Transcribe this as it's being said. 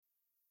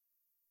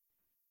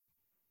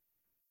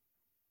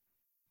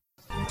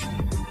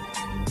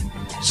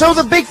So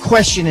the big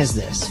question is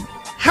this: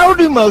 how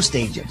do most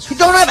agents who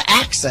don't have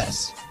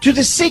access to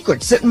the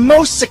secrets that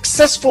most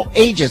successful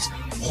agents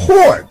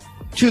hoard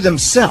to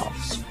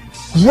themselves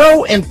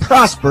grow and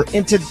prosper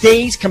in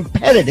today's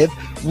competitive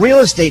real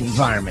estate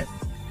environment?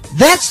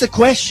 That's the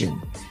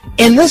question.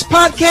 And this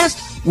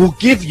podcast will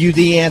give you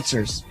the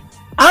answers.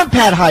 I'm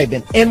Pat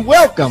Hiban, and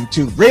welcome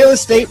to Real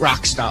Estate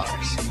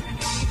Rockstars.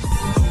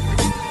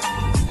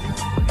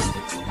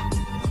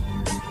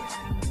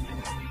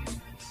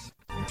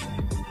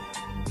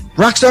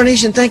 Rockstar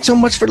Nation, thanks so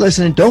much for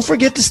listening. Don't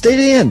forget to stay to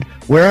the end,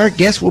 where our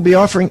guests will be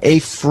offering a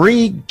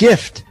free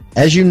gift.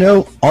 As you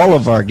know, all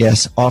of our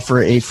guests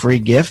offer a free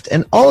gift,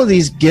 and all of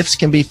these gifts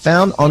can be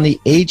found on the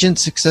Agent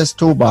Success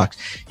Toolbox.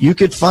 You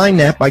could find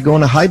that by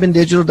going to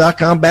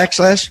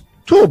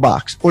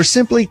hibandigital.com/toolbox, or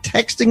simply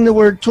texting the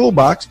word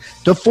toolbox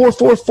to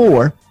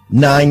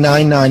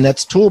 444-999.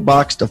 That's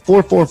toolbox to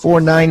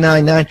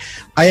 444-999.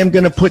 I am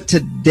going to put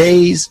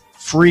today's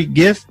free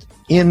gift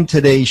in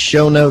today's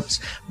show notes,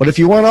 but if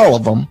you want all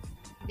of them,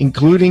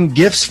 including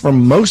gifts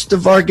from most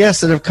of our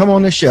guests that have come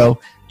on the show,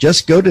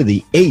 just go to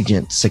the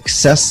Agent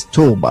Success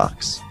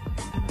Toolbox.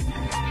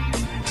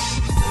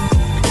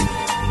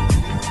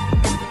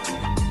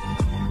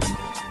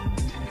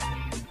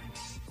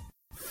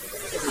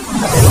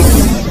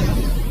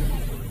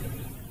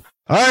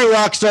 All right,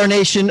 Rockstar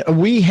Nation,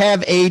 we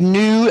have a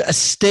new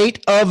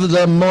state of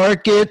the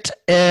market,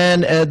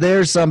 and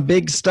there's some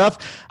big stuff.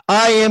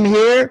 I am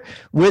here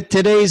with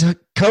today's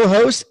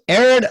co-host,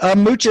 Aaron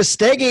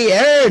Amuchastegui.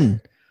 Aaron,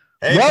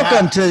 hey,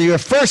 welcome to your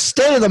first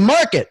state of the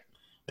market.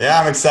 Yeah,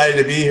 I'm excited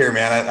to be here,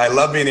 man. I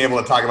love being able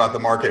to talk about the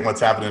market and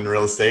what's happening in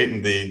real estate,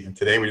 and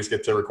today we just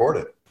get to record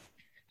it.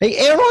 Hey,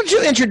 Aaron, why don't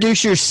you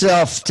introduce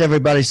yourself to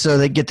everybody so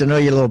they get to know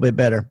you a little bit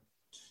better?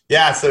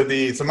 Yeah, so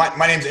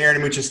my name's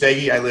Aaron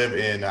Amuchastegui. I live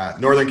in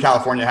Northern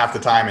California half the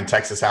time and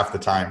Texas half the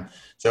time.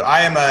 So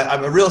I'm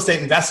a real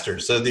estate investor.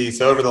 So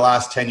over the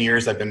last 10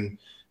 years, I've been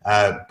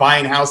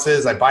buying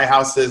houses. I buy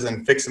houses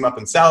and fix them up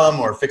and sell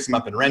them, or fix them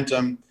up and rent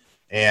them.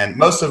 And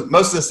most of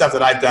the stuff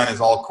that I've done is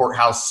all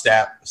courthouse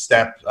step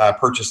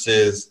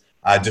purchases,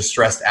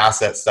 distressed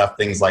asset stuff,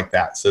 things like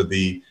that. So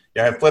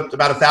I've flipped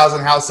about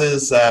 1,000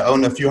 houses,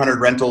 owned a few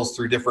hundred rentals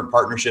through different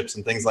partnerships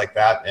and things like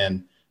that.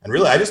 And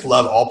really, I just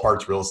love all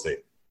parts real estate.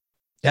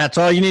 That's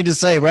all you need to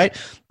say, right?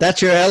 That's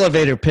your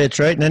elevator pitch,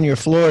 right? And then your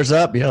floor's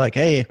up. You're like,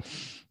 hey,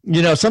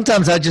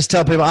 sometimes I just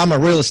tell people I'm a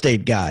real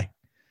estate guy,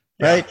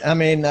 right? Yeah. I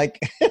mean, like,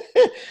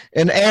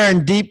 and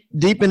Aaron,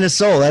 deep in his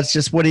soul, that's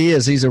just what he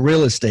is. He's a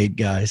real estate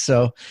guy.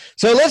 So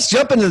let's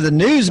jump into the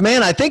news,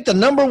 man. I think the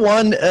number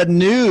one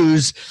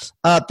news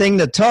thing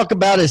to talk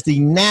about is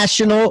the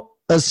National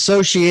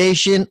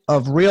Association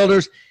of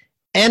Realtors,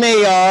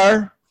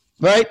 NAR,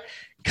 right?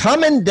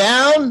 Coming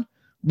down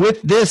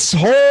with this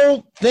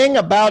whole thing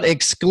about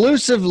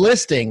exclusive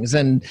listings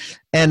and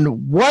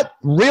what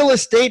real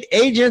estate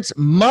agents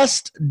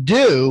must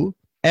do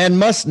and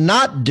must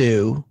not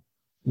do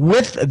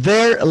with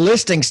their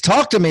listings.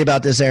 Talk to me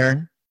about this,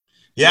 Aaron.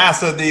 Yeah,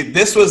 so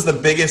this was the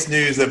biggest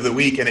news of the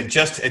week, and it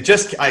just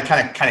I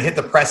kind of hit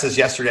the presses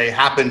yesterday.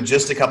 Happened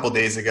just a couple of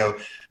days ago.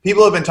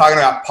 People have been talking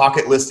about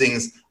pocket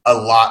listings a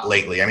lot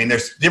lately. I mean,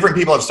 there's different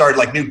people have started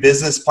like new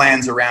business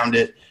plans around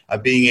it.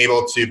 Being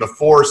able to,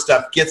 before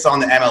stuff gets on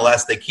the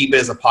MLS, they keep it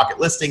as a pocket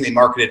listing. They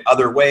market it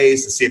other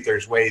ways to see if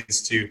there's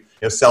ways to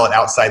sell it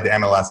outside the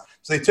MLS.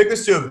 So they took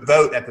this to a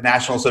vote at the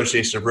National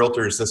Association of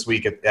Realtors this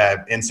week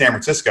in San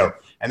Francisco,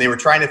 and they were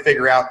trying to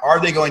figure out, are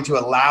they going to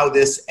allow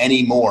this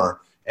anymore?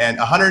 And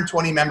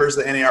 120 members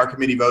of the NAR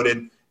committee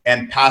voted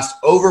and passed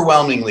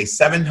overwhelmingly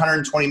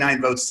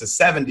 729 votes to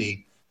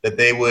 70 that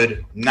they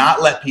would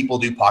not let people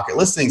do pocket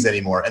listings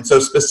anymore. And so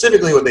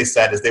specifically what they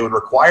said is they would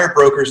require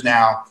brokers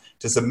now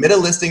to submit a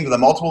listing to the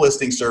multiple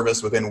listing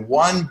service within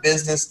 1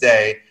 business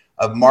day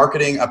of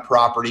marketing a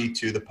property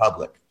to the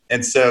public.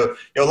 And so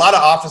a lot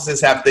of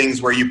offices have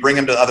things where you bring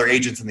them to other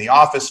agents in the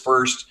office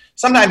first.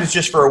 Sometimes it's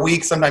just for a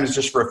week. Sometimes it's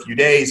just for a few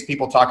days.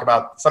 People talk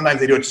about, sometimes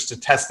they do it just to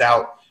test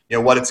out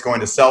what it's going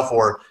to sell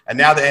for. And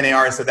now the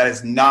NAR said that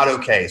is not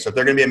okay. So if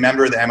they're going to be a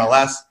member of the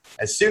MLS,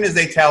 as soon as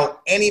they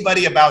tell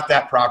anybody about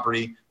that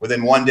property,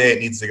 within 1 day, it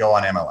needs to go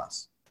on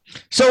MLS.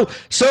 So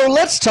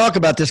let's talk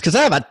about this, because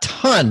I have a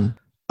ton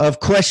of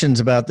questions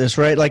about this,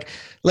 right? Like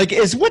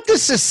is what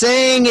this is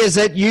saying is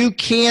that you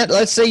can't,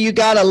 let's say you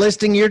got a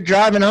listing, you're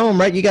driving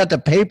home, right? You got the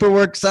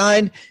paperwork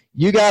signed,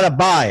 you got a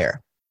buyer.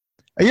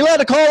 Are you allowed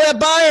to call that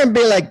buyer and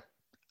be like,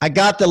 I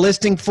got the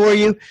listing for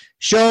you,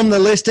 show them the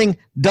listing,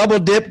 double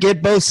dip,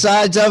 get both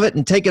sides of it,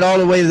 and take it all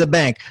the way to the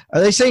bank?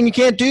 Are they saying you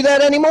can't do that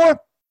anymore?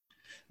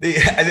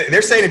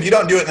 They're saying if you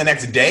don't do it the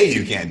next day,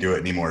 you can't do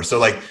it anymore.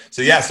 So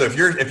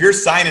if you're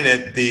signing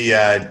it,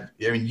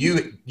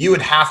 you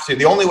would have to.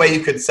 The only way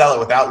you could sell it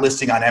without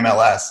listing on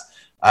MLS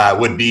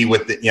would be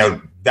with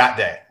that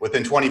day,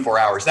 within 24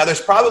 hours. Now, there's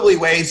probably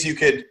ways you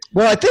could.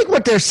 Well, I think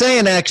what they're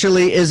saying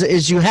actually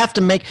is you have to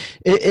make,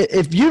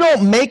 if you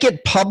don't make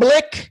it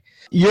public,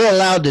 you're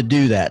allowed to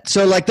do that.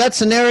 So like that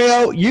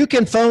scenario, you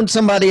can phone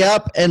somebody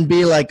up and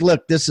be like,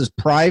 look, this is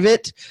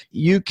private.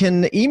 You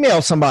can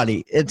email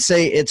somebody and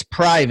say it's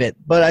private.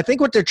 But I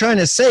think what they're trying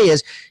to say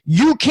is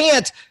you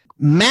can't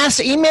mass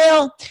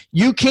email.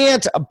 You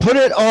can't put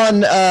it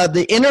on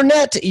the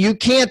internet. You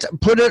can't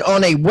put it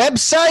on a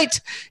website,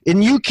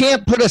 and you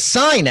can't put a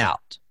sign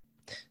out.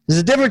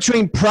 There's a difference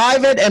between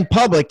private and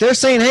public. They're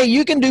saying, hey,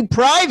 you can do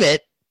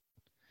private,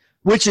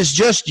 which is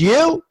just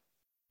you,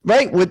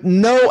 right, with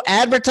no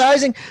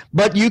advertising,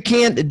 but you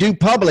can't do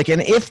public.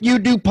 And if you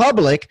do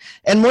public,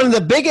 and one of the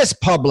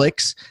biggest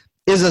publics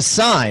is a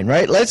sign,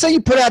 right? Let's say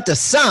you put out the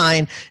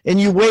sign and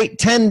you wait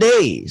 10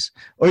 days,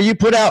 or you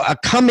put out a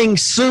coming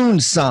soon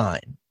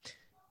sign.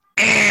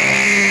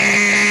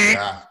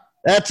 Yeah.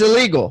 That's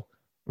illegal,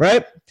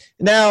 right?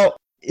 Now,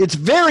 it's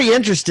very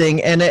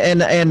interesting, and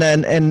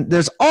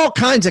there's all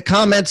kinds of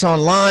comments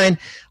online.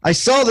 I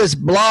saw this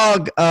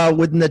blog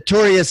with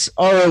Notorious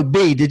ROB.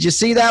 Did you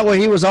see that, where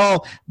he was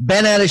all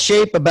bent out of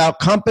shape about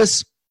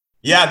Compass?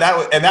 Yeah,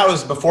 that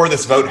was before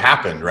this vote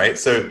happened, right?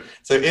 So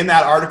in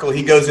that article,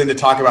 he goes in to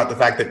talk about the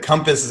fact that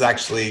Compass is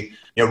actually,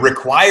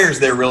 requires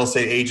their real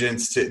estate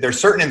agents to. There's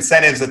certain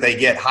incentives that they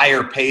get,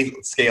 higher pay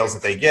scales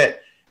that they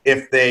get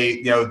if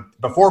they,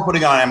 before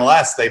putting on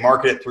MLS, they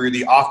market it through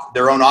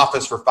their own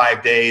office for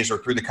 5 days, or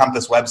through the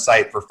Compass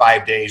website for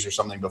 5 days or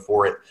something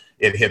before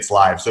it hits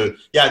live. So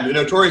yeah, the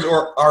Notorious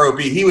ROB,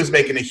 he was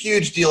making a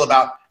huge deal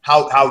about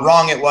how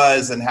wrong it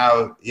was, and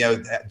how,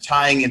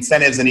 tying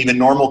incentives and even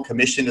normal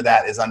commission to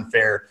that is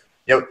unfair.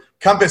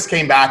 Compass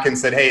came back and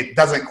said, hey, it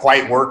doesn't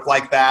quite work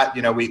like that.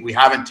 We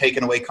haven't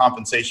taken away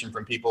compensation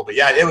from people, but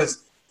yeah, that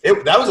was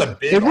a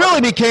big. It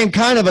really became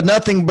kind of a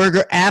nothing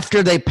burger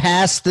after they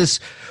passed this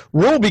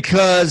rule,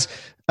 because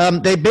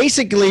they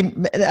basically,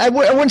 I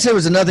wouldn't say it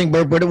was a nothing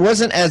burger, but it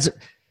wasn't as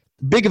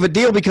big of a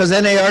deal, because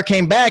NAR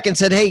came back and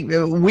said, hey,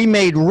 we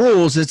made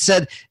rules. It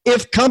said,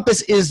 if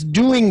Compass is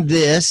doing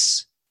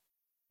this,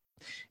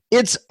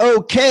 it's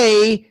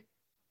okay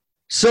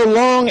so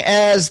long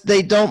as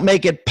they don't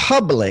make it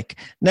public.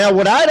 Now,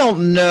 what I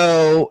don't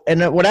know,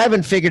 and what I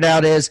haven't figured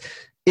out, is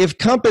if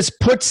Compass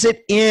puts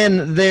it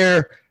in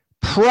their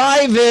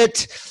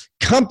private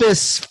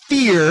Compass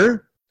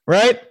sphere,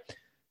 right?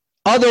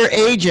 Other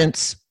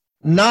agents,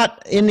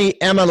 not in the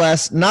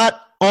MLS,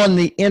 not on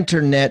the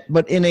internet,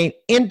 but in an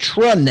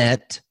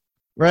intranet,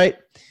 right?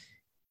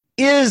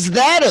 Is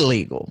that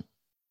illegal?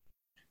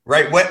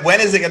 Right.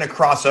 When is it going to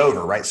cross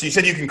over, right? So you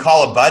said you can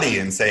call a buddy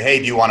and say, hey,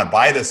 do you want to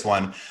buy this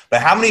one?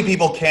 But how many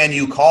people can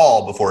you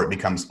call before it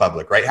becomes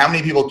public, right? How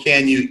many people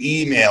can you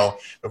email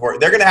before?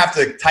 They're going to have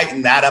to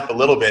tighten that up a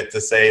little bit to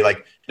say,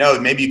 like, no,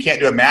 maybe you can't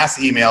do a mass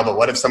email, but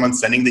what if someone's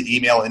sending the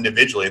email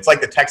individually? It's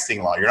like the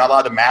texting law. You're not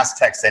allowed to mass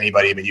text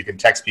anybody, but you can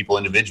text people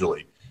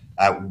individually.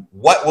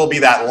 What will be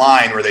that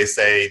line where they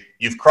say,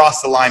 you've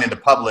crossed the line into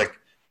public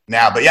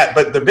now?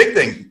 But the big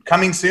thing,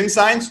 coming soon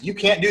signs, you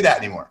can't do that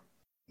anymore.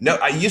 No,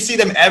 you see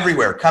them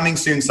everywhere, coming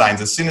soon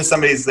signs. As soon as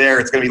somebody's there,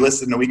 it's going to be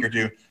listed in a week or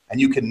two, and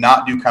you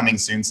cannot do coming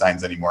soon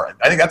signs anymore.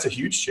 I think that's a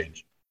huge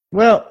change.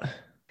 Well,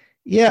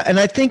 yeah, and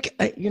I think,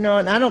 and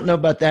I don't know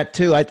about that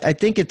too. I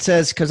think it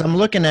says, because I'm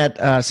looking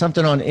at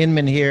something on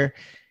Inman here,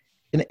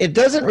 and it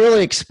doesn't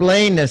really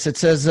explain this. It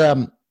says,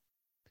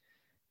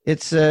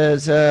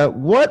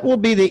 what will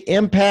be the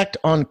impact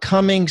on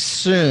coming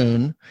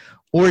soon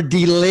or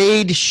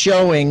delayed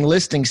showing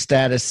listing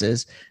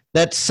statuses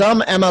that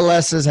some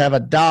MLSs have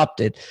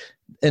adopted?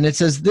 And it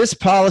says this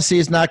policy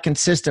is not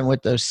consistent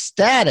with those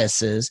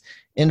statuses.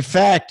 In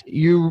fact,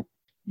 you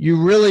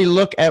really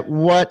look at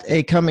what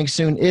a coming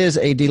soon is,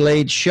 a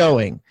delayed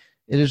showing.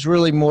 It is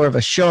really more of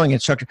a showing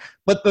instructor.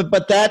 But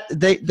that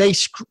they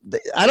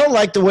I don't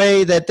like the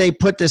way that they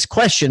put this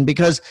question,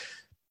 because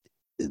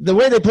the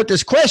way they put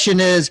this question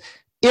is,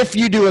 if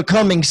you do a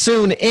coming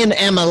soon in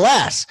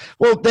MLS,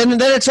 well,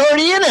 then it's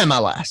already in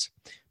MLS.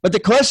 But the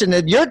question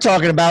that you're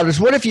talking about is,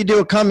 what if you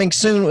do a coming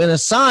soon in a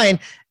sign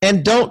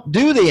and don't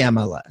do the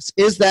MLS?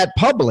 Is that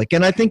public?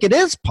 And I think it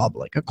is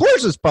public. Of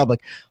course it's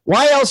public.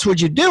 Why else would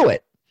you do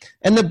it?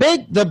 And the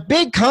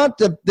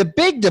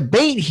big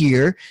debate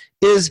here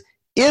is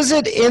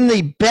it in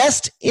the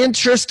best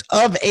interest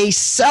of a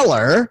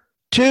seller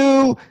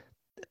to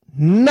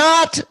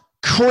not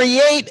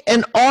create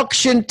an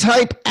auction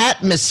type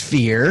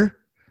atmosphere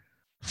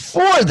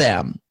for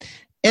them?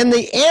 And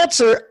the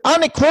answer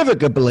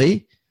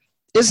unequivocally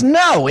is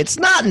no, it's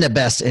not in the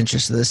best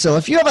interest of this. So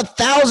if you have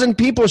 1,000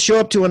 people show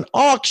up to an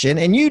auction,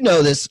 and you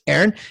know this,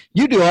 Aaron,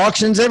 you do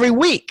auctions every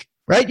week,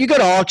 right? You go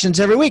to auctions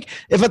every week.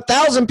 If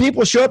 1,000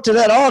 people show up to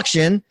that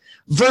auction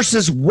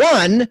versus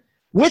one,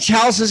 which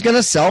house is going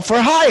to sell for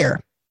higher?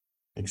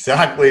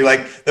 Exactly.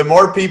 Like, the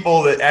more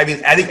people I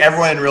think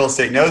everyone in real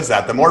estate knows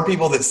that. The more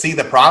people that see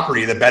the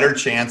property, the better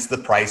chance the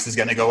price is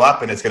going to go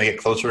up, and it's going to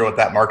get closer to what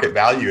that market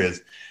value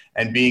is.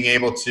 And being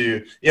able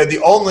to,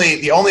 the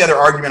only other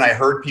argument I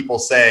heard people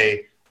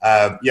say,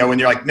 when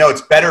you're like, no,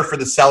 it's better for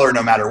the seller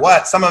no matter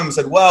what. Some of them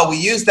said, well, we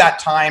use that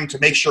time to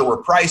make sure we're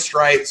priced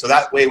right, so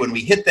that way when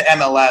we hit the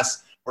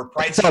MLS, for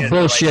pricing. It's all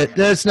bullshit. Right.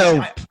 There's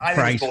no I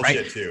price, think it's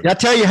bullshit right? too. I'll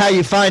tell you how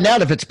you find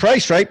out if it's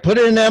priced right. Put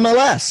it in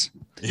MLS.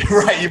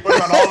 You're right. You put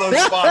it on all those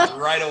spots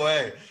right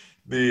away.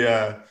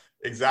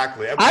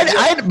 Exactly.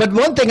 But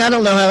one thing I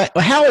don't know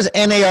how is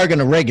NAR going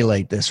to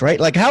regulate this, right?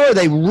 Like, how are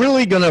they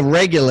really going to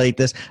regulate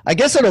this? I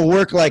guess it'll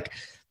work like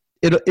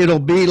it'll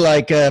be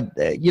like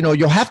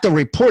you'll have to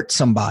report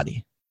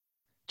somebody,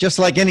 just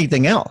like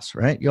anything else,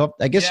 right? You would.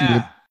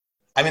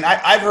 I mean,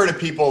 I've heard of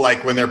people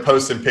like when they're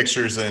posting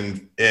pictures on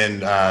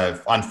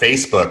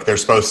Facebook, they're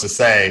supposed to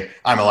say,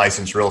 "I'm a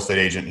licensed real estate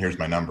agent. Here's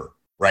my number."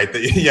 Right?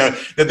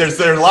 That there's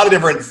a lot of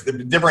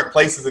different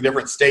places in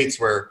different states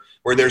where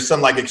there's some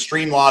like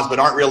extreme laws but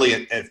aren't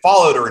really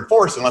followed or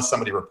enforced unless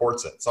somebody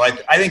reports it. So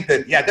I think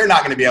that they're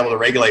not going to be able to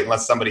regulate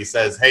unless somebody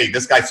says, "Hey,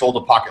 this guy sold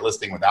a pocket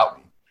listing without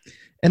me."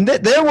 And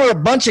there were a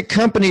bunch of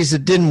companies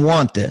that didn't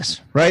want this,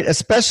 right?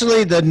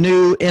 Especially the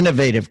new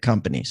innovative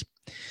companies.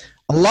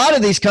 A lot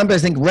of these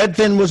companies, I think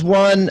Redfin was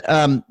one.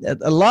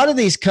 A lot of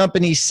these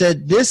companies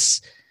said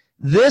this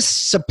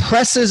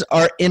suppresses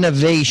our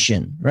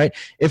innovation, right?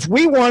 If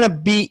we want to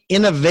be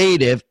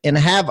innovative and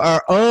have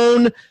our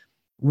own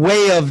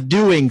way of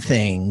doing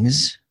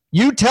things,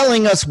 you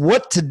telling us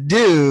what to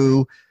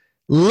do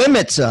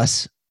limits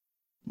us,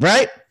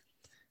 right?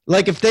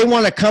 Like if they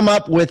want to come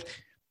up with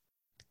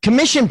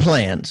commission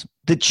plans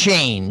that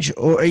change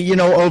or,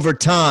 over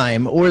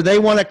time, or they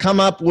want to come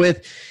up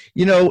with,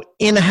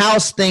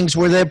 in-house things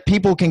where the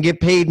people can get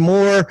paid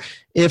more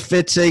if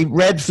it's a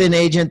Redfin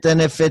agent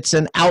than if it's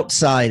an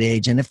outside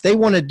agent. If they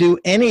want to do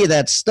any of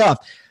that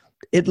stuff,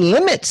 it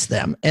limits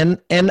them.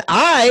 And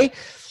I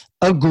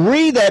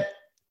agree that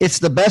it's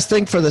the best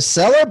thing for the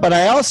seller, but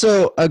I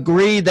also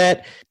agree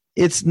that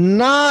it's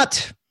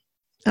not,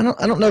 I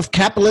don't know if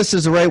capitalist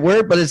is the right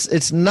word, but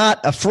it's not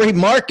a free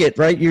market,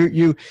 right?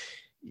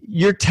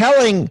 You're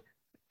telling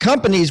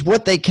companies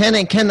what they can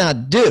and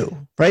cannot do,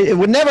 right? It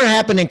would never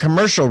happen in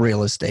commercial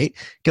real estate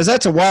because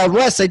that's a Wild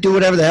West. They do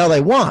whatever the hell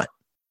they want,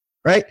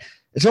 right?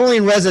 It's only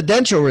in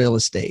residential real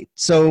estate.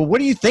 So what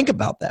do you think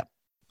about that?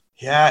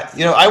 Yeah,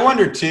 I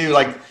wonder too,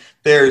 like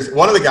there's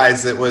one of the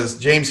guys that was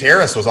James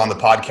Harris was on the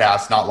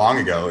podcast not long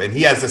ago, and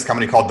he has this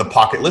company called the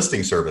Pocket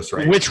Listing Service,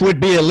 right? Which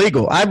would be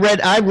illegal. I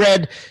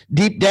read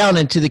deep down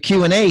into the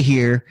Q&A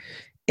here,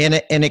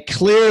 and it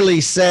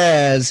clearly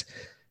says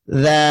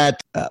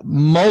that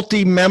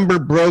multi-member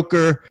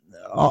broker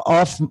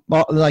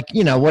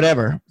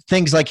whatever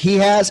things like he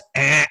has.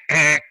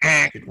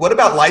 What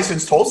about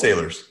licensed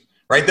wholesalers?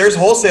 Right, there's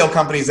wholesale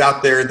companies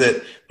out there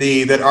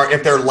that are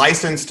if they're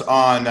licensed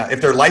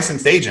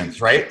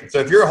agents, right? So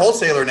if you're a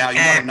wholesaler now, you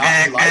want to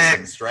not be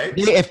licensed, right?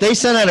 If they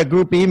send out a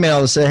group email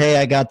and say, "Hey,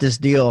 I got this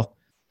deal,"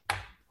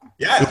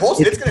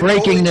 it's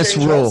breaking this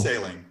rule.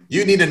 Wholesaling.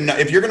 You need to know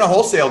if you're going to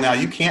wholesale now,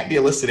 you can't be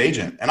a listed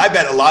agent, and I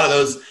bet a lot of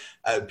those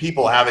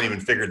people haven't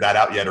even figured that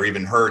out yet, or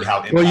even heard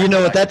how. Well,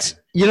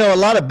 a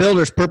lot of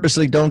builders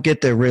purposely don't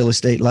get their real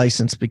estate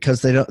license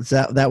because they don't.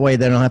 That way,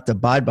 they don't have to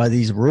abide by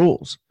these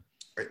rules.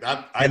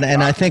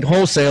 I think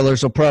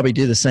wholesalers will probably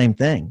do the same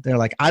thing. They're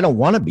like, I don't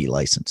want to be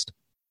licensed.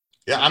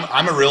 Yeah,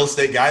 I'm a real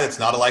estate guy that's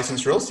not a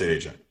licensed real estate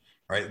agent,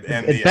 right?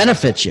 And it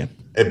benefits you.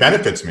 It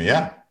benefits me,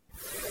 yeah.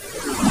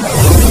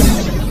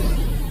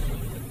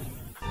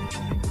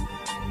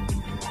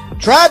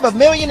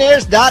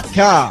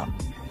 Tribeofmillionaires.com.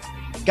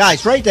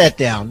 Guys, write that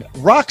down.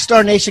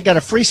 Rockstar Nation got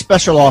a free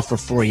special offer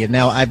for you.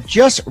 Now, I've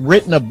just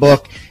written a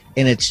book,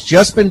 and it's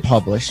just been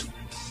published.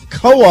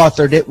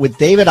 Co-authored it with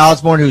David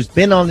Osborne, who's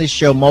been on this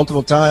show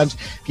multiple times.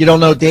 If you don't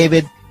know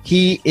David,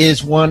 he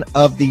is one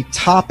of the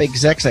top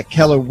execs at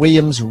Keller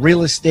Williams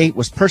Real Estate,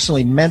 was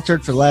personally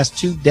mentored for the last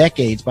 2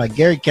 decades by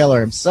Gary Keller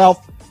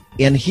himself,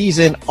 and he's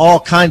in all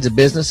kinds of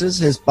businesses.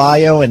 His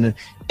bio and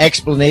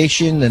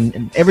explanation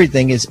and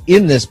everything is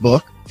in this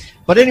book.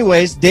 But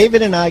anyways,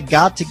 David and I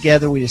got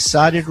together. We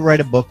decided to write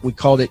a book. We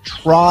called it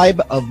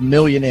Tribe of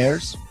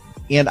Millionaires,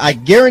 and I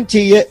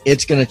guarantee you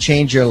it's going to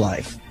change your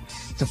life.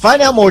 To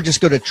find out more,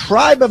 just go to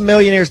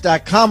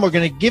tribeofmillionaires.com. We're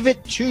going to give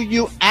it to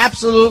you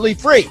absolutely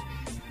free.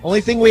 Only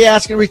thing we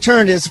ask in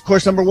return is, of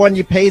course, number one,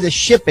 you pay the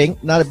shipping.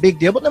 Not a big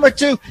deal. But number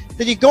two,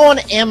 that you go on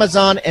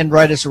Amazon and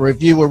write us a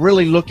review. We're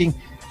really looking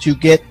to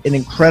get an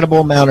incredible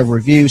amount of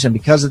reviews. And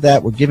because of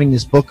that, we're giving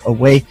this book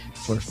away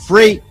for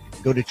free.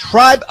 Go to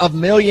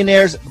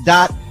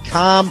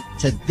tribeofmillionaires.com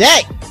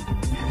today.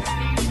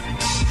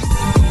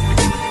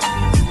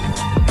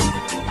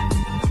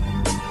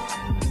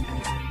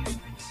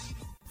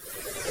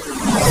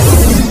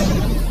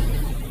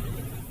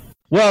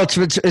 Well,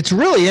 it's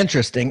really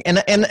interesting.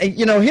 And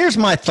here's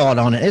my thought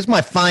on it. Here's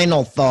my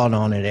final thought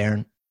on it,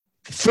 Aaron.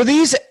 For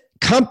these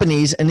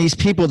companies and these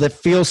people that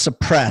feel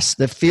suppressed,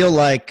 that feel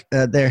like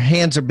their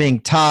hands are being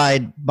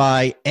tied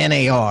by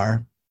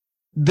NAR,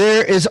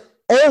 there is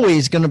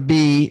always going to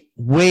be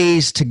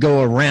ways to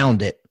go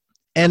around it.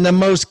 And the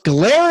most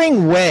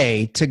glaring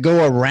way to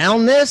go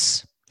around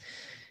this,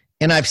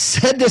 and I've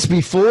said this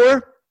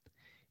before,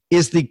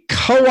 is the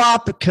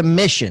co-op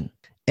commission.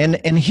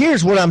 And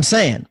here's what I'm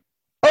saying.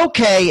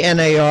 Okay,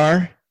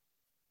 NAR,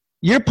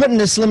 you're putting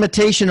this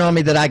limitation on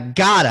me that I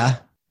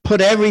gotta put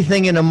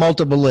everything in a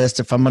multiple list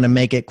if I'm going to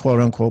make it quote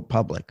unquote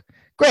public.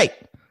 Great.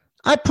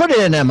 I put it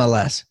in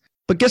MLS,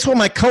 but guess what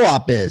my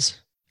co-op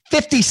is?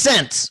 50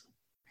 cents.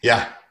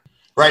 Yeah.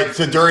 Right.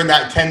 So during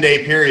that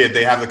 10-day period,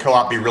 they have the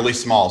co-op be really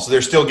small. So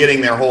they're still getting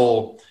their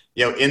whole,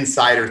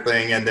 insider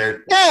thing, and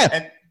they're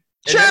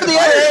sure, the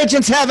other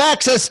agents have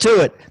access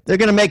to it. They're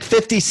going to make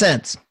 50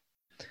 cents.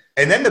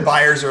 And then the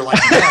buyers are like,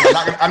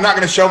 I'm not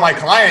going to show my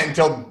client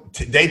until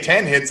day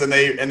 10 hits, and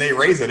they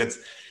raise it.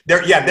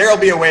 There'll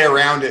be a way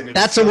around it.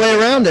 That's a way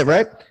around it,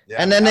 right? Yeah,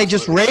 and then absolutely. They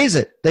just raise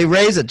it. They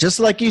raise it, just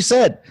like you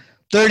said,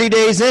 30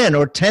 days in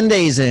or 10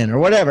 days in or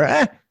whatever.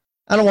 I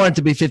don't want it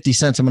to be 50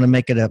 cents. I'm going to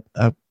make it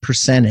a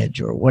percentage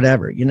or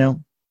whatever,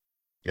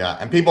 Yeah,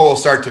 and people will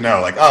start to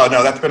know, like, oh,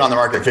 no, that's been on the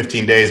market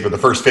 15 days, but the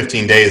first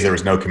 15 days there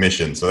was no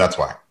commission, so that's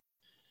why.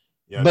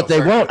 But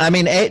they won't.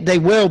 They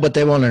will, but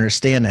they won't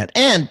understand that.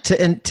 And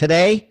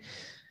today,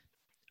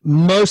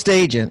 most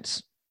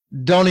agents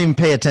don't even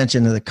pay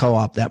attention to the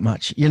co-op that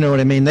much. You know what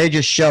I mean? They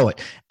just show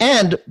it.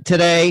 And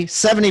today,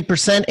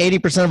 70%,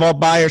 80% of all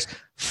buyers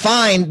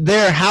find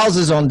their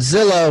houses on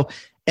Zillow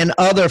and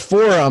other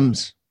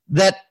forums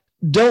that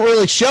don't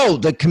really show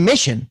the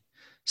commission.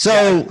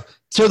 So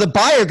the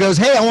buyer goes,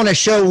 hey, I want to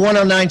show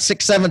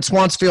 10967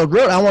 Swansfield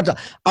Road. I want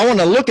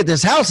to look at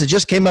this house. It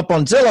just came up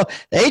on Zillow.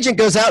 The agent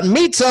goes out and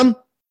meets them,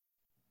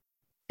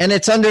 and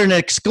it's under an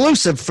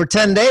exclusive for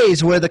 10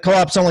 days where the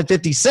co-op's only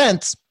 50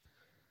 cents.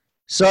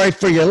 Sorry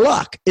for your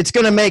luck. It's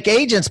going to make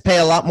agents pay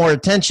a lot more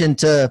attention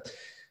to,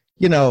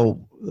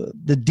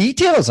 the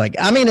details.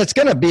 It's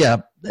going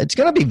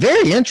to be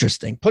very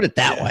interesting. Put it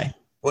that way.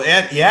 Well,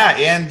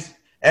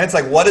 and it's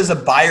like, what is a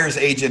buyer's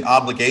agent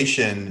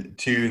obligation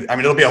to,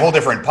 it'll be a whole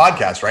different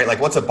podcast, right?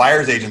 Like, what's a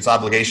buyer's agent's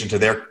obligation to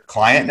their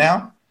client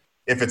now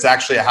if it's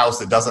actually a house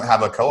that doesn't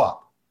have a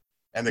co-op?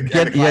 And they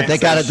got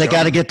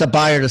to get the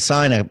buyer to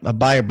sign a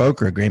buyer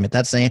broker agreement.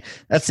 That's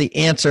the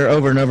answer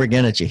over and over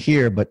again that you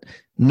hear, but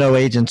no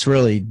agents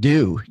really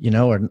do,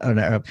 or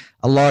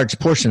a large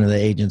portion of the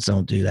agents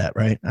don't do that,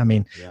 right?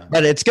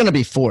 But it's going to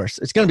be forced.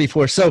 It's going to be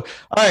forced. So,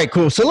 all right,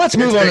 cool. So let's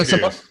move on to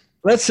some.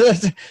 Let's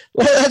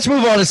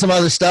move on to some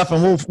other stuff,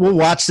 and we'll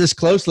watch this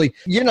closely.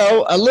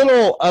 A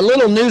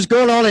little news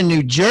going on in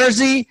New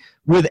Jersey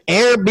with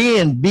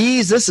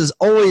Airbnbs. This is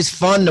always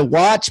fun to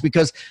watch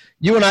because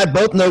you and I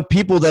both know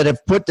people that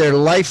have put their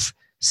life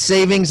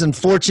savings and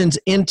fortunes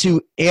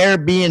into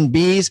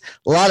Airbnbs.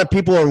 A lot of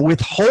people are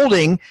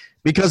withholding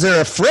because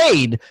they're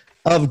afraid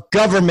of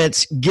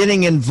governments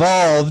getting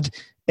involved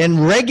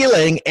in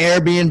regulating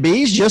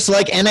Airbnbs, just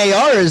like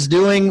NAR is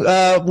doing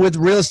with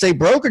real estate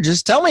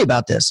brokerages. Tell me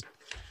about this.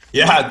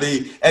 Yeah,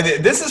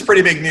 this is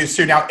pretty big news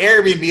too. Now,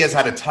 Airbnb has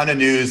had a ton of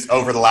news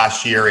over the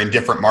last year in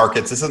different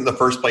markets. This isn't the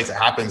first place it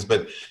happens,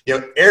 but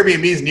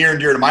Airbnb is near and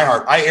dear to my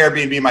heart. I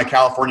Airbnb my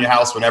California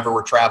house whenever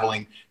we're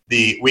traveling.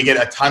 We get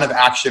a ton of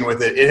action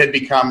with it. It had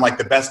become like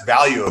the best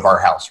value of our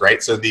house,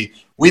 right? So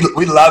we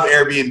love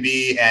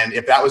Airbnb, and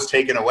if that was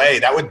taken away,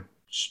 that would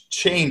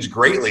change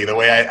greatly the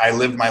way I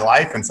lived my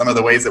life and some of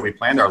the ways that we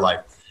planned our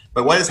life.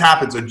 But what has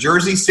happened? So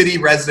Jersey City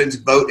residents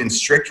vote in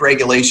strict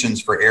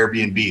regulations for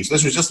Airbnb. So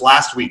this was just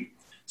last week.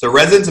 So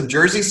residents of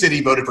Jersey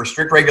City voted for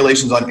strict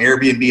regulations on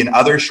Airbnb and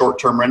other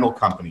short-term rental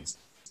companies.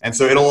 And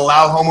so it'll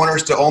allow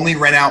homeowners to only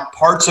rent out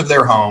parts of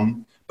their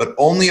home, but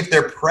only if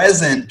they're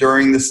present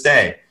during the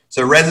stay.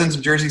 So residents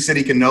of Jersey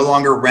City can no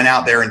longer rent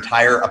out their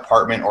entire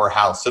apartment or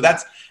house. And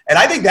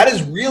I think that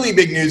is really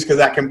big news because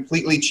that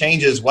completely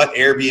changes what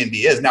Airbnb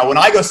is. Now, when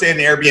I go stay in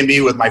an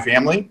Airbnb with my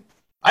family,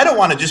 I don't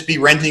want to just be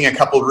renting a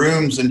couple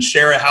rooms and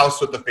share a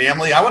house with the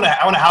family. I want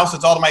a house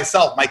that's all to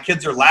myself. My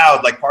kids are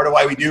loud. Like, part of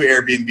why we do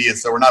Airbnb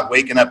is so we're not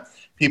waking up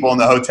people in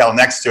the hotel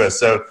next to us.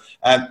 So,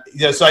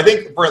 so I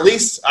think for at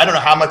least, I don't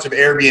know how much of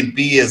Airbnb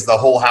is the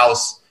whole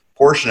house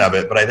portion of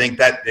it, but I think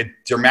that it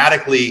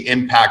dramatically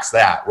impacts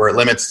that, where it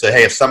limits to,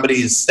 hey, if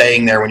somebody's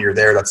staying there when you're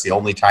there, that's the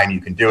only time you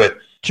can do it.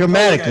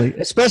 Dramatically,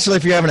 especially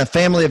if you're having a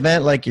family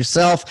event like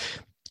yourself.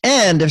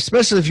 And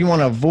especially if you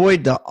want to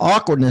avoid the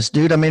awkwardness,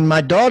 dude.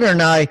 My daughter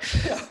and I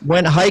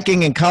went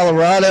hiking in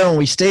Colorado, and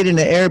we stayed in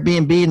an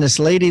Airbnb, and this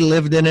lady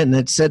lived in it, and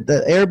it said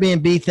the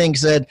Airbnb thing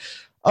said,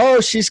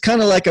 oh, she's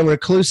kind of like a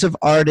reclusive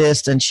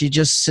artist, and she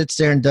just sits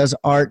there and does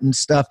art and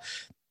stuff.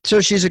 So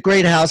she's a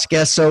great house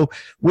guest. So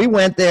we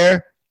went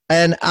there,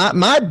 and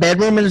my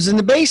bedroom is in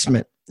the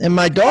basement, and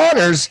my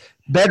daughter's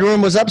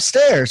bedroom was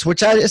upstairs,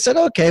 which I said,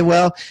 okay,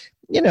 well,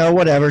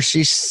 whatever.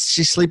 She's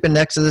sleeping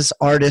next to this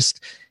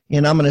artist,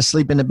 and I'm going to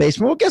sleep in the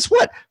basement. Well, guess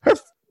what? Her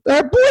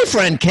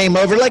boyfriend came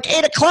over like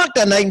 8:00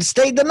 that night and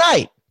stayed the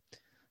night.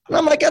 And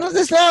I'm like, now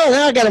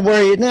I got to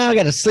worry. Now I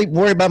got to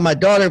worry about my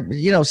daughter,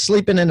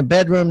 sleeping in a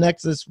bedroom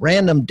next to this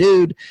random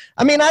dude.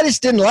 I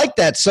just didn't like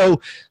that. So,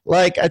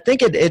 I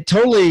think it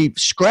totally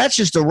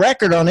scratches the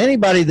record on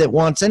anybody that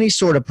wants any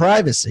sort of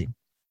privacy.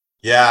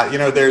 Yeah,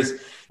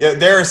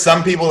 there are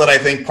some people that I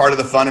think part of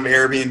the fun of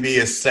Airbnb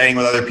is staying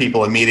with other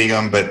people and meeting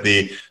them, but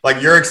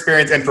your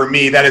experience, and for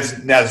me, that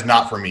is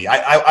not for me.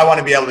 I want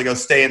to be able to go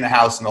stay in the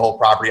house and the whole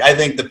property. I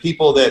think the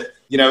people that,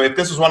 if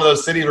this was one of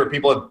those cities where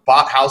people have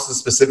bought houses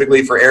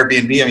specifically for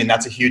Airbnb, I mean,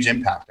 that's a huge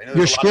impact.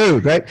 You're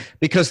screwed, right?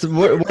 Because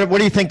what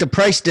do you think the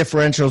price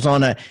differentials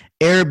on a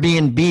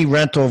Airbnb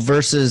rental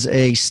versus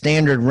a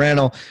standard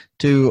rental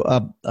to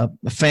a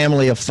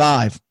family of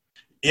 5?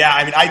 Yeah,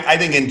 I mean, I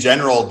think in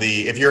general,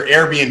 if you're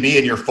Airbnb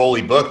and you're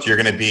fully booked, you're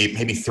going to be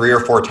maybe 3 or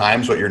 4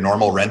 times what your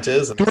normal rent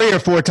is. 3 or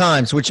 4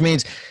 times, which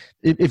means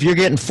if you're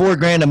getting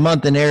 $4,000 a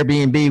month in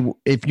Airbnb,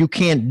 if you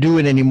can't do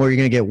it anymore, you're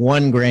going to get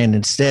 $1,000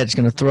 instead. It's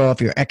going to throw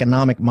off your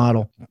economic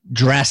model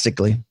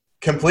drastically.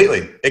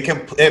 Completely.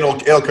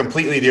 It'll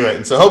completely do it.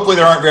 And so hopefully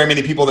there aren't very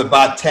many people that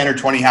bought 10 or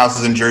 20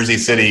 houses in Jersey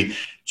City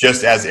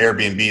just as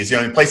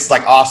Airbnbs. In places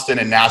like Austin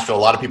and Nashville, a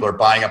lot of people are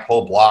buying up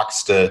whole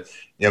blocks to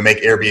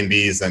make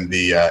Airbnbs, and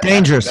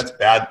dangerous. That's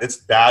bad. It's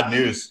bad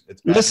news.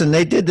 It's bad. Listen,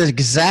 they did the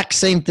exact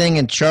same thing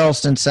in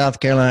Charleston, South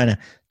Carolina,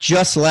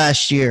 just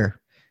last year.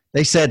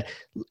 They said,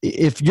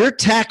 if your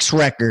tax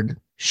record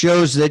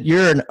shows that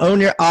you're an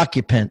owner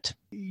occupant,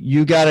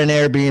 you got an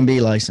Airbnb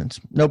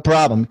license. No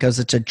problem, because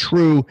it's a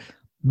true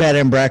bed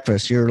and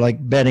breakfast. You're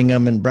like bedding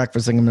them and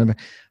breakfasting them.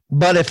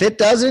 But if it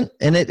doesn't,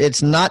 and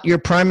it's not your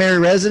primary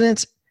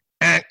residence,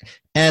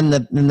 and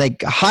they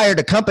hired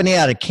a company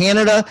out of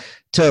Canada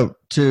to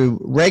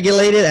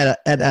regulate it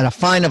at a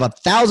fine of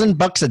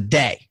 $1,000 a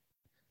day,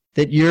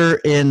 that you're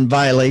in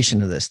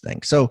violation of this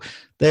thing. So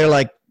they're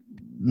like,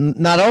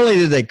 not only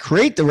did they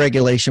create the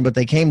regulation, but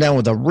they came down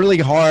with a really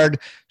hard,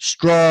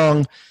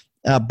 strong,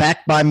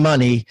 backed by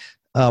money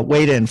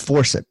way to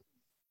enforce it.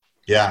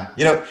 Yeah.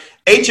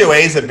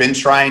 HOAs have been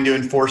trying to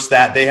enforce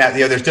that. They have,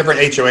 there's different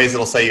HOAs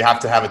that'll say you have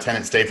to have a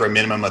tenant stay for a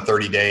minimum of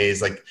 30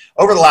 days. Like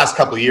over the last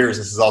couple of years,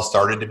 this has all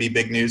started to be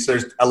big news.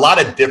 There's a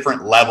lot of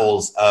different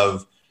levels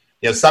of,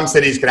 some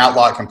cities can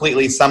outlaw it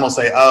completely. Some will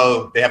say,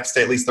 oh, they have to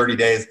stay at least 30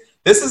 days.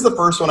 This is the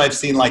first one I've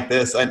seen like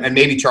this. And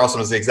maybe Charleston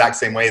was the exact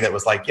same way, that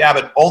was like, yeah,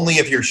 but only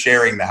if you're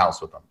sharing the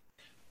house with them,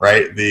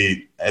 right?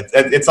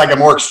 It's like a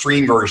more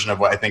extreme version of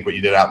what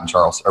you did out in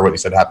Charleston, or what you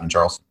said happened in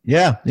Charleston.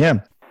 Yeah.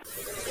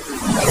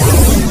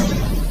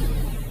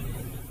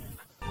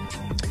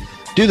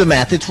 Do the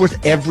math. It's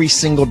worth every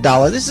single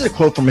dollar. This is a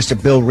quote from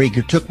Mr. Bill Reek,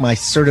 who took my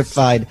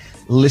certified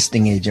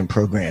listing agent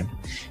program.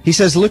 He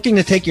says, looking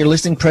to take your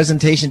listing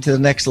presentation to the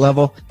next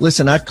level?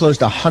 Listen, I've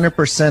closed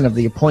 100% of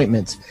the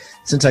appointments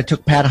since I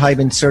took Pat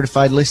Hyben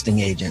certified listing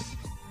agent.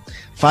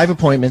 5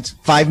 appointments,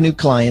 5 new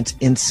clients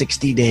in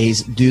 60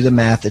 days. Do the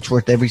math. It's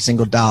worth every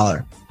single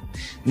dollar.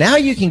 Now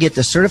you can get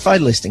the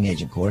certified listing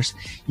agent course.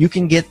 You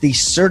can get the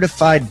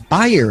certified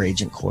buyer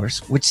agent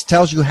course, which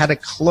tells you how to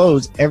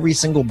close every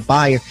single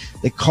buyer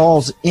that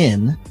calls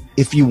in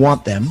if you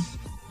want them.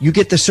 You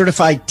get the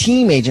certified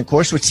team agent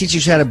course, which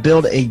teaches you how to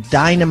build a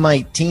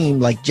dynamite team,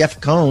 like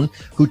Jeff Cohn,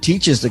 who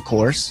teaches the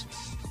course.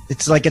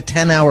 It's like a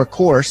 10-hour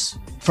course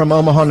from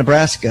Omaha,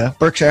 Nebraska,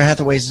 Berkshire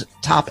Hathaway's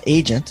top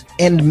agent,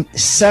 and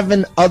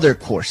 7 other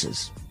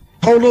courses.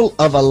 Total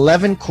of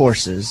 11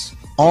 courses,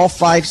 all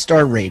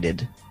 5-star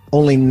rated,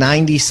 only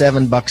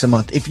 $97 a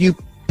month. If you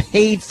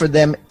paid for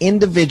them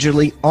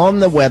individually on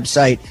the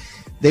website,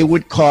 they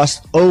would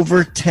cost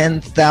over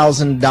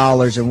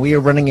 $10,000. And we are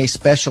running a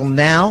special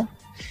now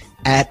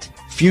at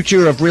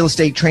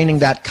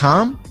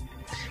futureofrealestatetraining.com,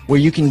 where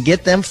you can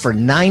get them for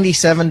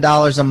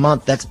 $97 a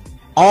month. That's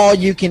all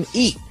you can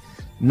eat.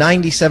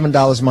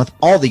 $97 a month,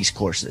 all these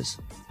courses.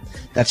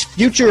 That's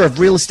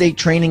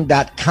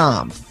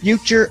futureofrealestatetraining.com.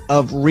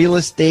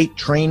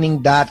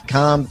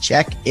 Futureofrealestatetraining.com.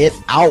 Check it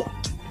out.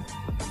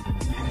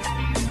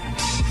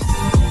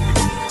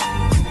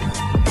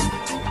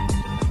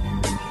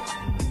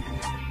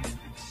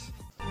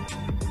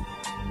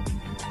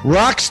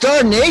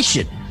 Rockstar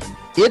Nation,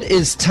 it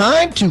is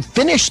time to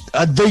finish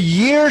the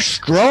year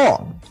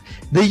strong.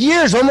 The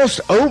year is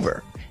almost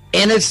over,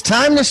 and it's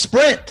time to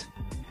sprint.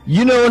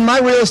 In my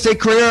real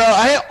estate career,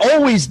 I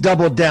always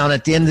doubled down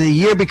at the end of the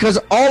year because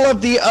all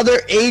of the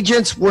other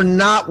agents were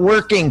not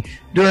working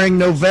during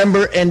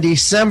November and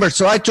December,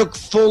 so I took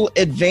full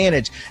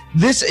advantage.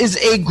 This is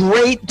a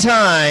great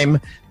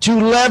time to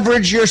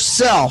leverage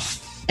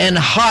yourself and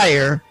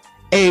hire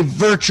a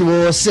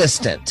virtual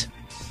assistant.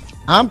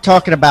 I'm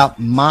talking about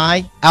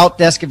My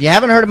Outdesk. If you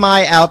haven't heard of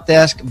My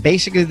Outdesk,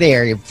 basically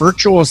they're a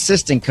virtual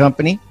assistant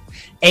company,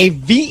 a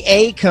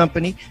VA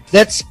company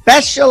that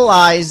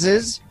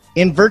specializes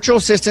in virtual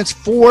assistants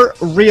for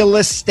real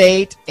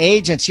estate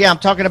agents. Yeah, I'm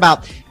talking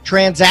about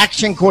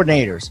transaction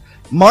coordinators,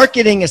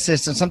 marketing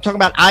assistants. I'm talking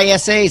about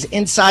ISAs,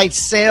 inside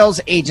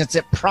sales agents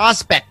that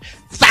prospect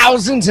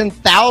thousands and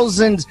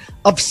thousands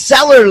of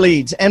seller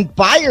leads and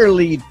buyer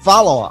lead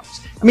follow-ups.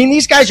 I mean,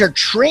 these guys are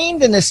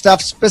trained in this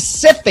stuff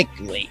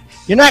specifically.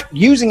 You're not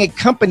using a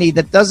company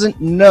that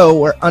doesn't know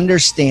or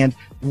understand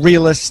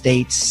real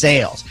estate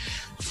sales.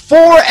 4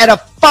 out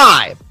of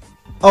 5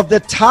 of the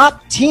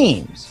top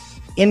teams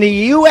in the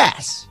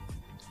U.S.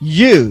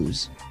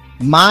 use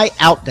My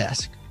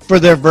Outdesk for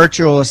their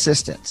virtual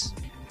assistants.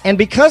 And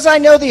because I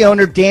know the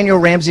owner, Daniel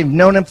Ramsey, I've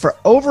known him for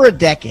over a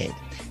decade,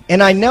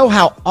 and I know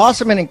how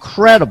awesome and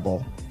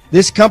incredible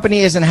this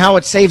company is and how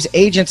it saves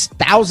agents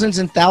thousands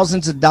and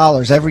thousands of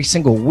dollars every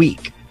single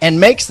week. and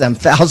makes them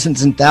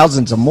thousands and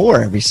thousands of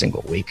more every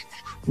single week,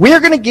 we're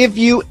going to give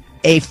you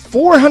a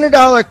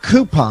 $400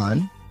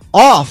 coupon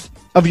off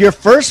of your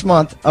first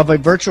month of a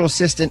virtual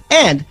assistant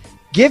and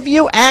give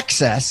you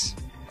access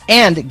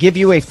and give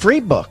you a free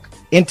book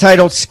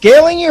entitled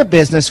Scaling Your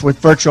Business with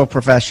Virtual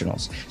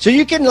Professionals. So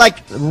you can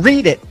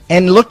read it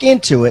and look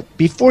into it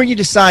before you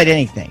decide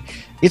anything.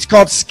 It's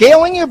called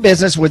Scaling Your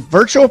Business with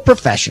Virtual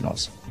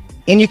Professionals.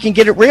 And you can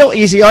get it real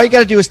easy. All you got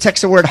to do is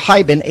text the word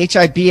HIBAN,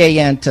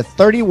 H-I-B-A-N, to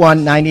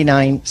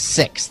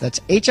 31996. That's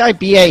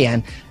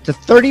H-I-B-A-N to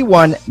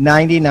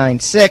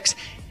 31996.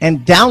 And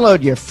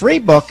download your free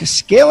book,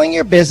 Scaling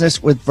Your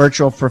Business with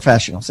Virtual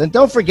Professionals. And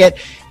don't forget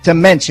to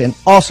mention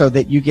also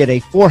that you get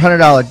a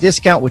 $400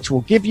 discount, which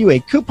will give you a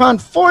coupon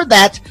for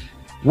that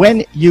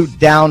when you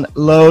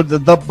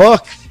download the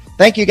book.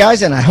 Thank you,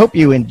 guys, and I hope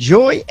you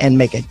enjoy and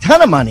make a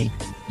ton of money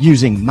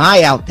using My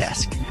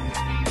Outdesk.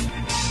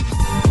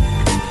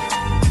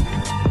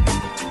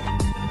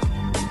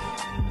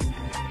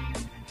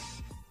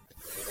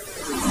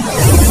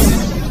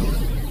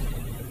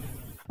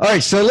 All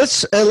right, so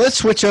let's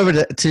switch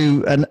over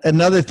to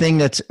another thing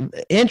that's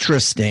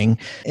interesting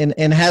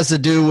and has to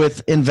do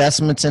with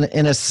investments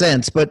in a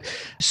sense. But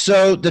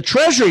so the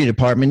Treasury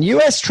Department,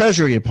 U.S.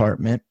 Treasury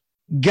Department,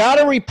 got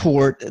a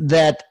report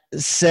that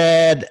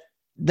said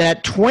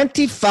that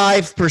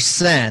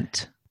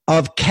 25%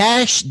 of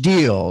cash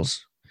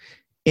deals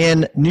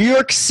in New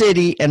York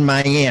City and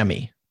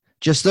Miami,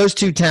 just those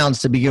two towns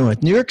to begin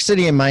with, New York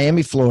City and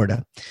Miami,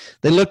 Florida,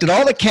 they looked at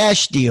all the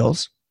cash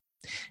deals.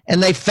 And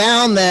they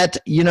found that,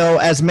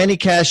 as many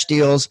cash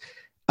deals,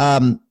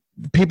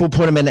 people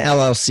put them in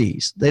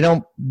LLCs. They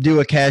don't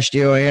do a cash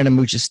deal here in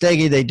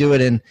Amuchastegui. They do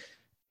it in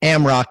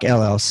Amrock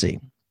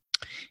LLC.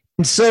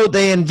 And so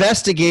they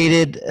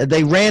investigated,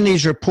 they ran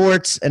these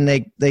reports, and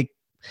they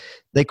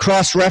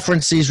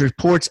cross-referenced these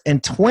reports,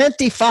 and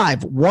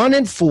 25, 1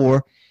 in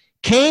 4,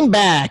 came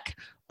back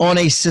on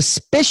a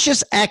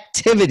suspicious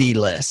activity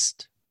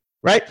list,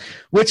 right?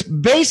 Which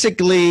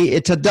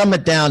basically, to dumb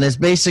it down, is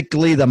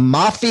basically the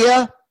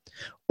mafia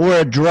or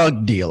a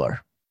drug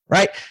dealer,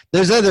 right?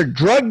 There's either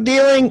drug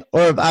dealing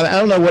or I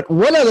don't know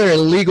what other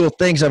illegal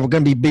things are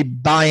going to be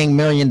buying $1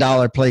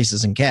 million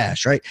places in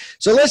cash, right?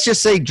 So let's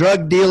just say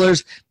drug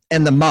dealers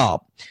and the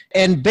mob.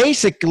 And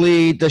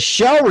basically the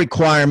shell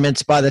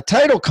requirements by the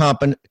title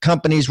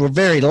companies were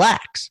very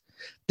lax.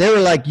 They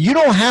were like, you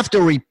don't have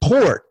to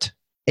report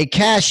a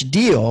cash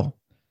deal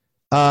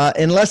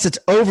unless it's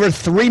over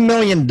 $3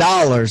 million in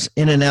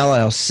an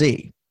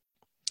LLC.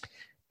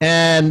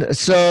 And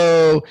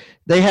so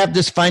they have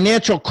this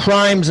financial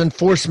crimes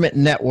enforcement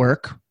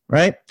network,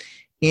 right?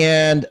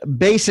 And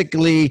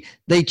basically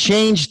they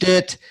changed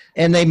it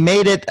and they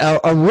made it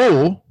a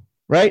rule,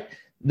 right?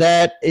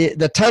 That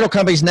the title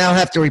companies now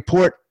have to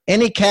report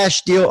any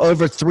cash deal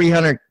over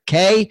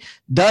 $300K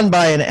done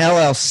by an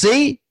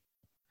LLC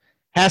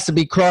has to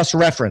be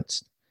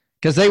cross-referenced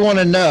because they want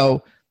to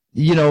know,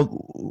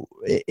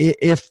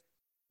 if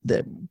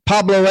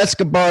Pablo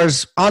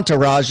Escobar's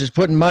entourage is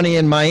putting money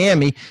in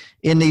Miami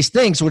in these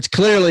things, which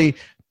clearly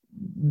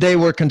they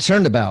were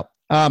concerned about.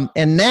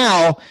 And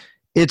now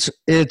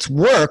it's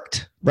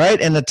worked,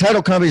 right? And the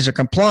title companies are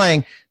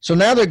complying. So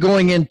now they're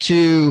going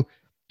into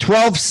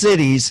 12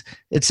 cities.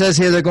 It says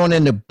here they're going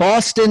into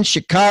Boston,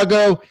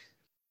 Chicago,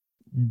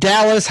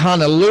 Dallas,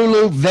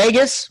 Honolulu,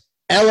 Vegas,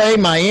 LA,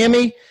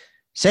 Miami,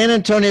 San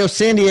Antonio,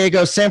 San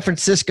Diego, San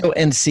Francisco,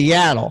 and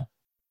Seattle,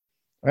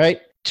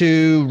 right?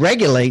 To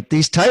regulate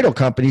these title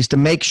companies, to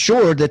make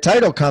sure the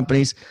title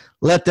companies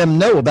let them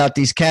know about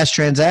these cash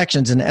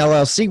transactions in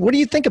LLC. What do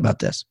you think about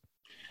this?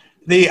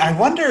 I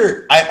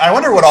wonder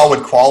what all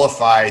would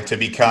qualify to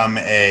become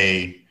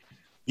an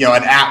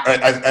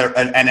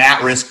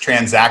at-risk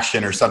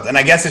transaction or something. And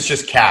I guess it's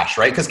just cash,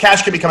 right? Because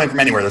cash could be coming from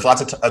anywhere. There's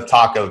lots of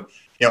talk of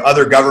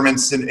other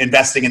governments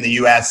investing in the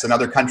U.S. and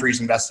other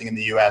countries investing in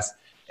the U.S.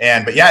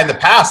 But in the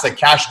past, a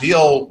cash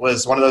deal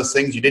was one of those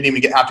things you didn't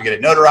even have to get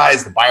it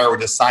notarized. The buyer would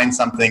just sign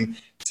something,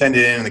 send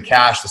it in the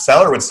cash. The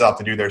seller would still have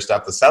to do their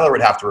stuff. The seller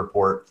would have to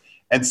report.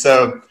 And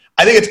so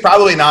I think it's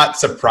probably not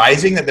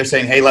surprising that they're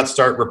saying, hey, let's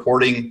start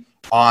reporting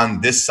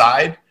on this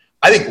side.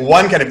 I think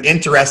one kind of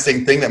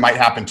interesting thing that might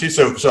happen too.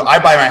 So I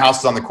buy my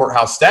houses on the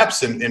courthouse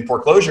steps in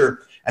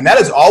foreclosure. And that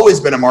has always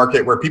been a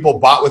market where people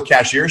bought with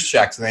cashier's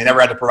checks and they never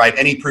had to provide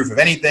any proof of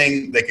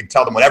anything. They could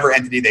tell them whatever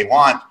entity they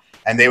want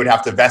and they would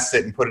have to vest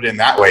it and put it in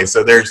that way.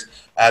 So there's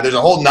a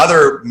whole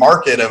nother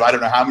market of, I don't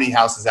know how many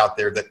houses out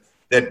there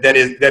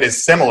that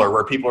is similar,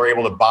 where people are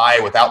able to buy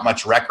without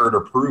much record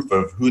or proof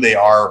of who they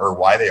are or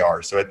why they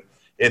are. So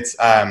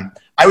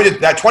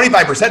that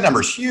 25% number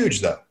is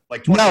huge though.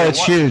 No,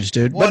 it's huge,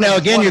 dude. But now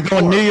again, you're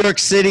going New York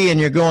City and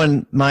you're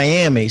going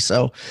Miami.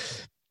 So,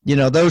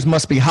 those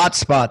must be hot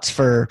spots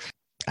for,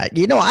 I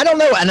don't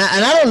know. And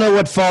I don't know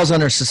what falls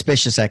under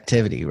suspicious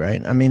activity,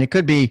 right? I mean, it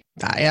could be,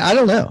 I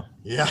don't know.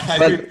 Yeah.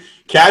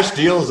 Cash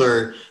deals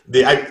are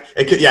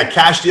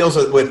cash deals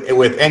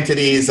with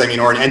entities. I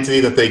mean, or an entity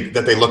that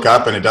they look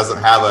up and it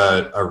doesn't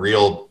have a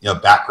real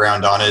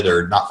background on it,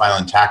 or not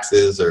filing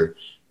taxes, or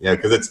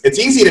because it's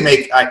easy to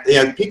make.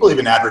 People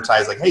even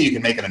advertise like, hey, you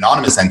can make an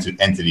anonymous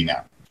entity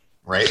now,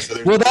 right?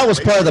 So well, that was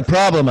part of the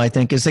problem, I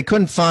think, is they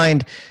couldn't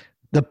find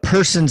the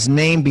person's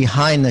name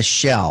behind the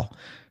shell,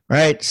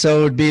 right?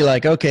 So it would be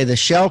like, okay, the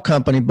shell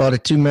company bought a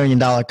 $2 million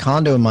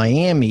condo in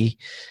Miami,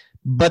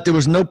 but there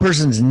was no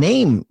person's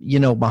name,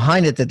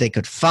 behind it that they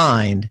could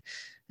find.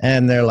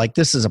 And they're like,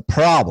 this is a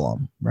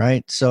problem,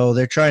 right? So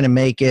they're trying to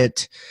make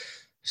it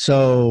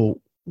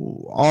so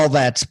all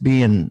that's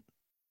being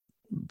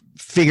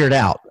figured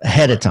out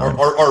ahead of time.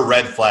 Or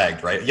red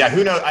flagged, right? Yeah,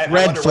 who knows?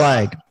 Red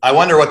flag. I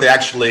wonder what they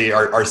actually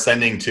are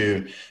sending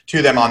to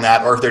them on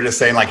that, or if they're just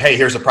saying like, hey,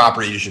 here's a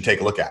property you should take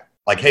a look at.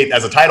 Like, hey,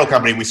 as a title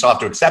company, we still have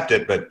to accept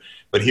it, but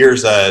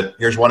here's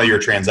one of your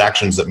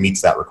transactions that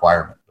meets that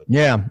requirement.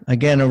 Yeah,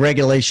 again, a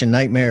regulation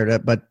nightmare,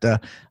 but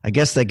I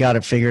guess they got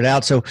it figured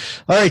out. So,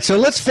 all right, so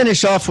let's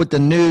finish off with the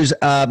news.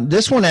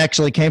 This one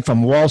actually came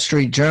from Wall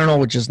Street Journal,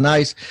 which is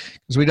nice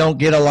because we don't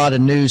get a lot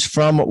of news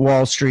from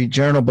Wall Street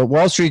Journal. But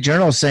Wall Street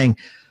Journal is saying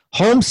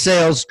home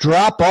sales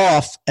drop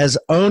off as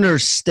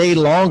owners stay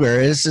longer.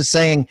 This is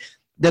saying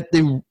that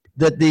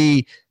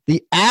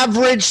the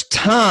average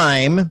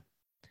time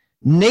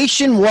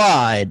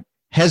nationwide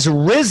has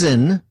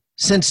risen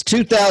since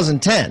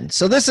 2010.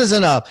 So this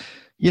isn't a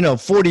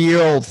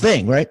 40-year-old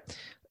thing, right?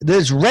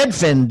 This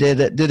Redfin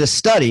did a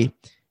study,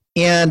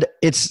 and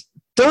it's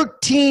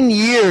 13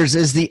 years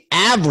is the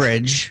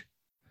average,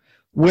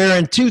 where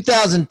in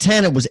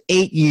 2010 it was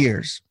 8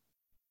 years,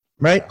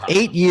 right?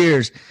 8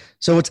 years.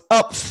 So it's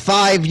up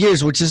 5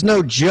 years, which is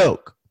no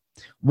joke.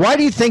 Why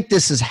do you think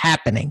this is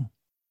happening?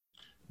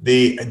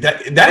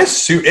 It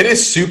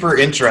is super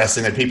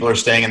interesting that people are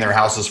staying in their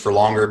houses for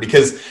longer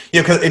because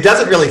it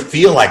doesn't really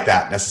feel like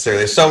that necessarily.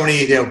 There's so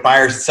many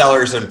buyers and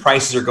sellers, and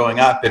prices are going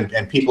up,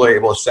 and people are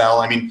able to sell.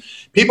 I mean,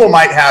 people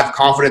might have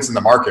confidence in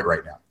the market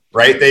right now,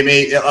 right?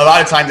 A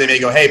lot of times they may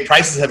go, hey,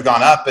 prices have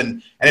gone up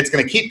and it's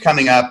going to keep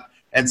coming up,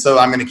 and so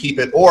I'm going to keep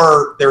it.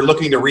 Or they're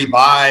looking to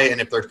rebuy, and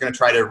if they're going to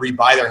try to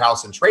rebuy their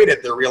house and trade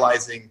it, they're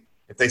realizing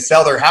if they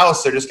sell their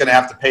house, they're just going to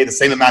have to pay the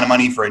same amount of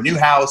money for a new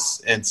house,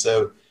 and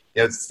so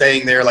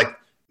staying there. Like,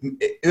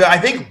 I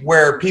think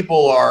where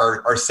people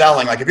are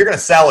selling, like if you're going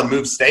to sell and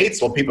move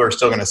states, well, people are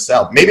still going to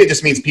sell. Maybe it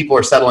just means people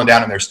are settling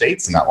down in their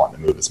states and not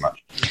wanting to move as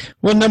much.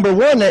 Well, number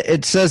one,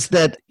 it says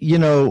that,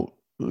 the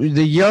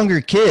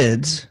younger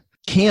kids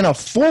can't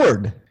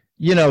afford,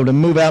 to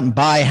move out and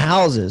buy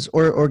houses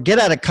or get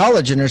out of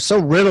college, and they're so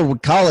riddled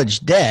with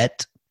college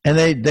debt, and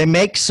they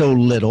make so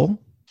little.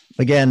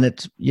 Again,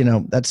 it's,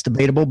 that's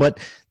debatable, but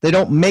they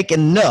don't make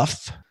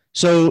enough.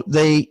 So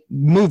they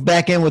move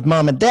back in with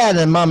mom and dad,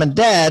 and mom and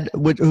dad,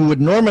 who would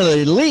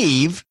normally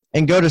leave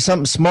and go to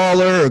something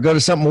smaller or go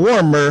to something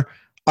warmer,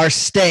 are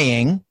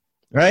staying,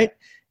 right?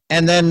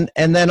 And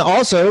then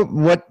also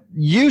what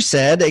you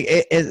said, they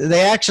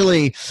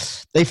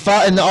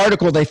filed in the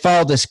article. They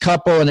followed this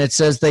couple, and it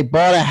says they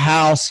bought a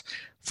house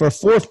for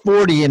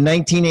 $440 in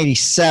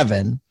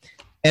 1987,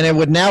 and it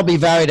would now be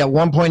valued at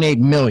 $1.8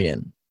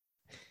 million.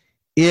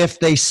 If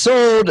they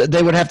sold,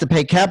 they would have to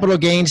pay capital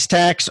gains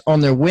tax on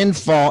their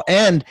windfall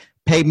and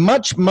pay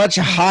much, much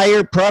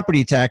higher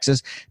property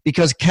taxes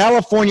because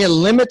California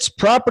limits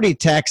property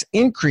tax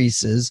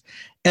increases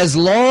as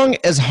long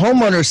as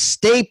homeowners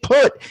stay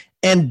put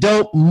and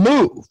don't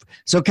move.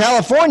 So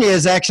California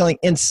is actually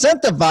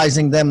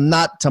incentivizing them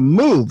not to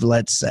move,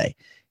 let's say.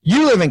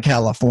 You live in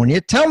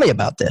California. Tell me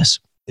about this.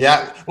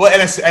 Yeah, well,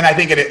 and I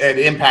think it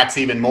impacts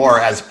even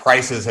more as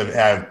prices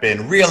have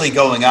been really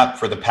going up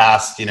for the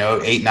past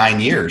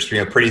 8-9 years,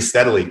 pretty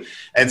steadily,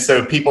 and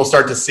so people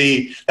start to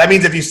see that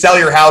means if you sell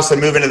your house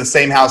and move into the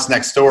same house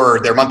next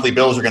door, their monthly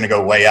bills are going to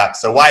go way up.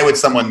 So why would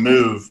someone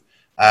move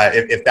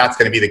if that's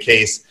going to be the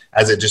case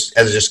as it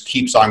just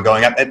keeps on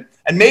going up?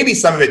 And maybe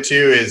some of it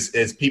too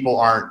is people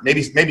aren't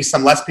maybe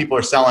some less people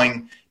are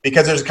selling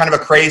because there's kind of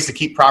a craze to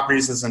keep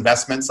properties as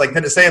investments. Like,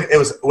 did it say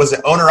was it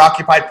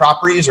owner-occupied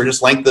properties or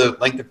just length of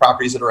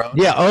properties that are owned?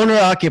 Yeah,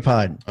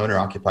 owner-occupied.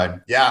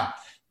 Owner-occupied. Yeah.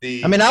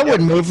 I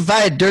wouldn't move if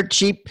I had dirt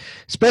cheap,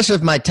 especially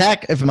if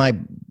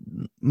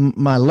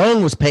my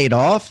loan was paid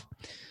off.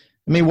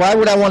 I mean, why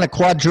would I want to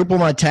quadruple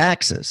my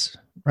taxes,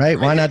 right?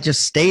 Why not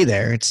just stay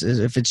there?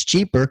 If it's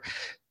cheaper,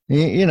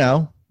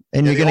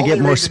 and you're going to get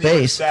more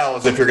space. Sell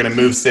is if you're going to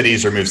move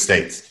cities or move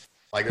states.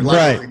 Like there's a lot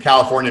of people in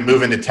California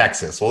move into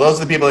Texas. Well,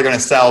 those are the people that are going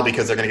to sell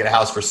because they're going to get a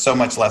house for so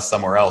much less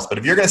somewhere else. But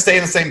if you're going to stay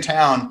in the same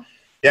town,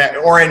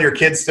 and your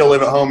kids still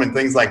live at home and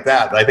things like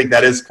that, I think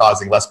that is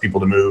causing less people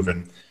to move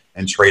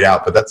and trade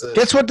out. But that's it.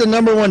 Guess what? The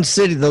number one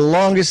city, the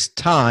longest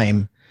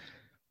time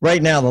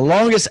right now, the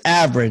longest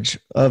average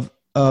of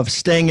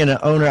staying in an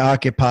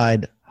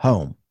owner-occupied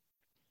home.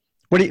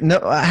 What do you know?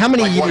 How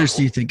many years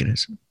do you think it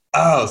is?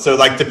 Oh, so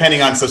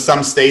depending on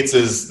some states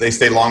they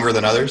stay longer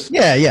than others.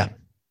 Yeah.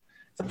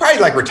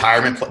 Probably like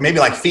retirement, maybe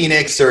like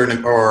Phoenix or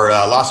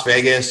Las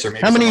Vegas or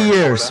maybe. How many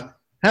years?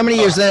 How many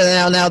years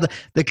now?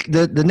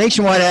 The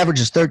nationwide average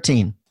is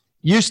 13.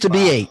 Used to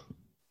be 8.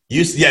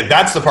 Yeah,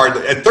 that's the part.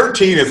 At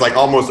 13 is like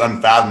almost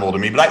unfathomable to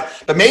me.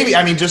 But maybe,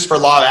 I mean, just for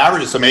law of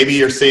averages, so maybe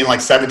you're seeing like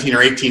 17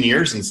 or 18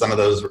 years in some of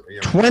those.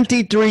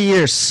 23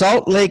 years,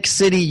 Salt Lake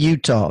City,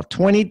 Utah,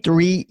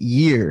 23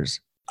 years.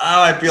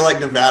 Oh, I feel like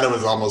Nevada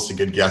was almost a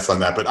good guess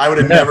on that, but I would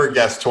have never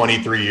guessed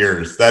 23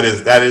 years. That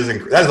is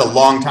a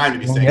long time to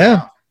be saying.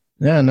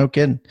 Yeah, no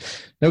kidding.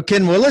 No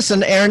kidding. Well,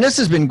 listen, Aaron, this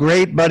has been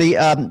great, buddy.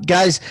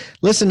 Guys,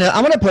 listen,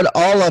 I'm going to put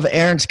all of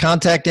Aaron's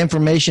contact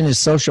information, his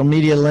social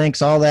media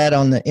links, all that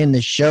in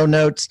the show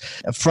notes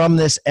from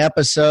this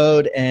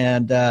episode.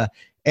 And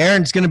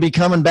Aaron's going to be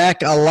coming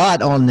back a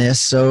lot on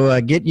this,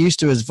 so get used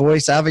to his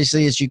voice.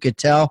 Obviously, as you could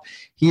tell,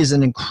 he is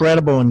an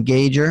incredible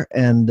engager,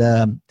 and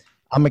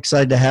I'm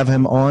excited to have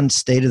him on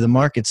State of the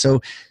Market.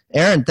 So,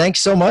 Aaron,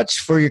 thanks so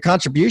much for your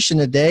contribution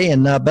today,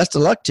 and best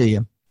of luck to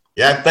you.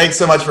 Yeah, thanks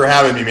so much for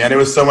having me, man. It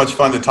was so much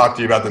fun to talk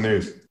to you about the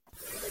news.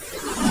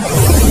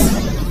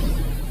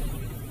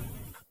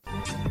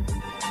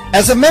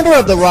 As a member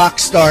of the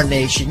Rockstar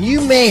Nation, you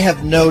may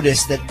have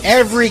noticed that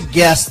every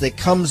guest that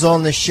comes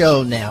on the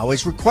show now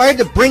is required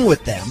to bring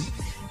with them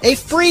a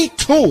free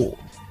tool,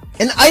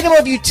 an item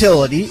of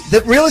utility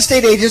that real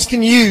estate agents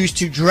can use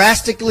to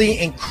drastically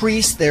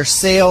increase their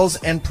sales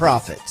and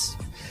profits.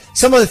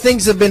 Some of the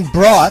things that have been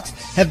brought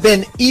have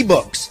been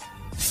ebooks,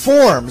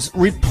 forms,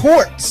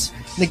 reports,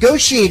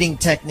 negotiating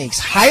techniques,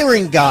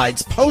 hiring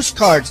guides,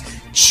 postcards,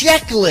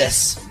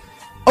 checklists,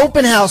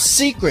 open house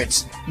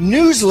secrets,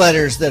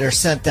 newsletters that are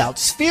sent out,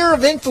 sphere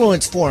of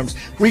influence forms,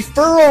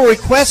 referral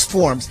request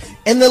forms,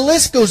 and the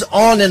list goes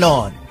on and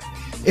on.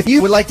 If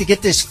you would like to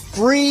get this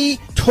free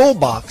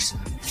toolbox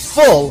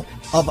full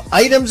of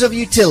items of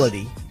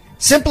utility,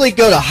 simply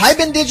go to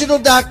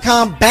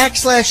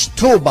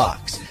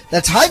hibandigital.com/toolbox.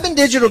 That's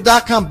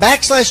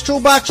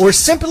hibandigital.com/toolbox, or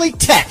simply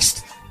text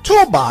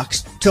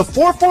Toolbox to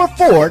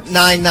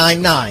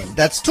 444-999.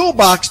 That's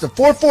Toolbox to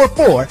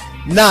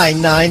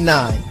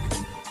 444-999.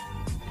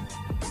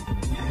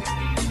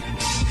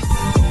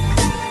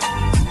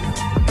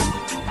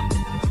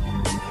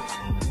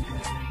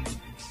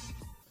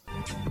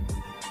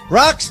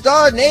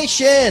 Rockstar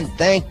Nation,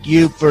 thank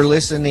you for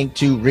listening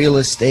to Real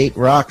Estate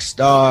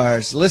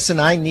Rockstars. Listen,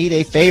 I need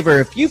a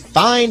favor. If you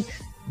find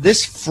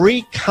this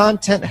free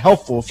content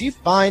helpful, if you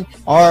find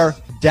our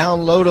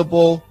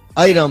downloadable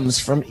items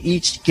from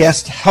each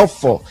guest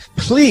helpful,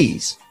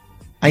 please,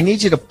 I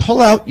need you to pull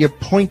out your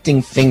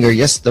pointing finger,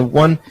 yes, the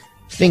one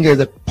finger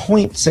that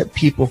points at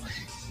people,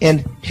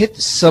 and hit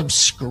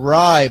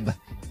subscribe.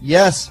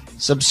 Yes,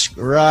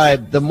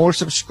 subscribe. The more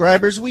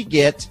subscribers we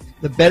get,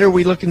 the better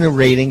we look in the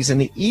ratings,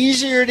 and the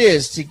easier it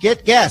is to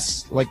get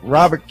guests like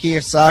Robert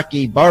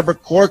Kiyosaki, Barbara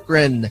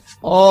Corcoran,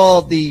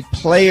 all the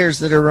players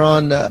that are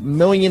on $1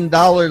 million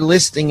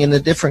listing in the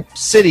different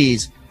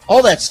cities.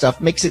 All that stuff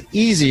makes it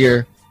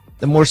easier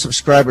the more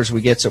subscribers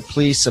we get, so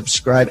please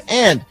subscribe.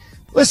 And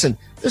listen,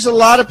 there's a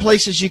lot of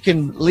places you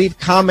can leave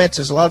comments.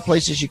 There's a lot of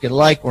places you can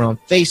like. We're on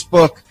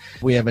Facebook.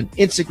 We have an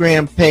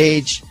Instagram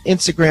page.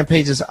 Instagram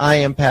page is I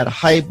am Pat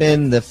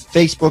Hiban. The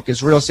Facebook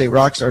is Real Estate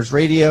Rockstars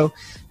Radio.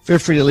 Feel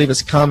free to leave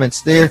us comments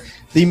there.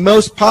 The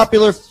most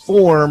popular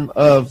form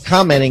of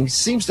commenting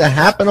seems to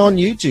happen on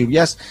YouTube.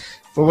 Yes,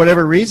 for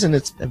whatever reason,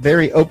 it's a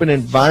very open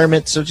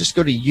environment. So just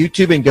go to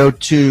YouTube and go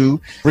to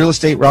Real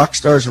Estate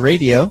Rockstars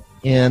Radio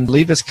and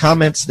leave us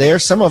comments there.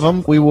 Some of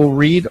them we will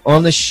read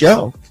on the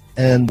show,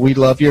 and we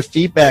love your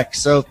feedback.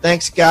 So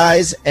thanks,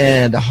 guys,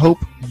 and I hope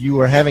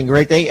you are having a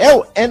great day.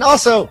 Oh, and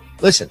also,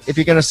 listen, if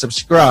you're going to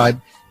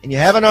subscribe and you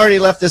haven't already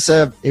left us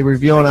a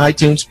review on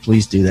iTunes,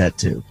 please do that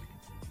too.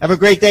 Have a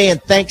great day,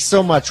 and thanks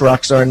so much,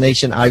 Rockstar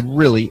Nation. I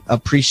really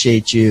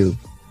appreciate you.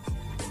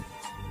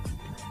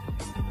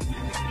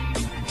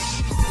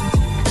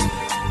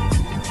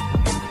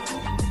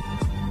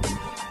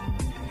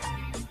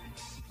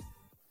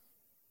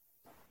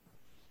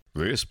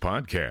 This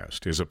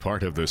podcast is a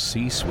part of the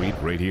C-Suite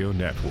Radio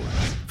Network.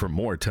 For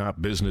more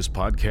top business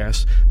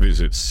podcasts,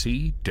 visit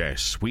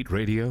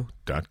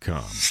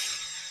c-suiteradio.com.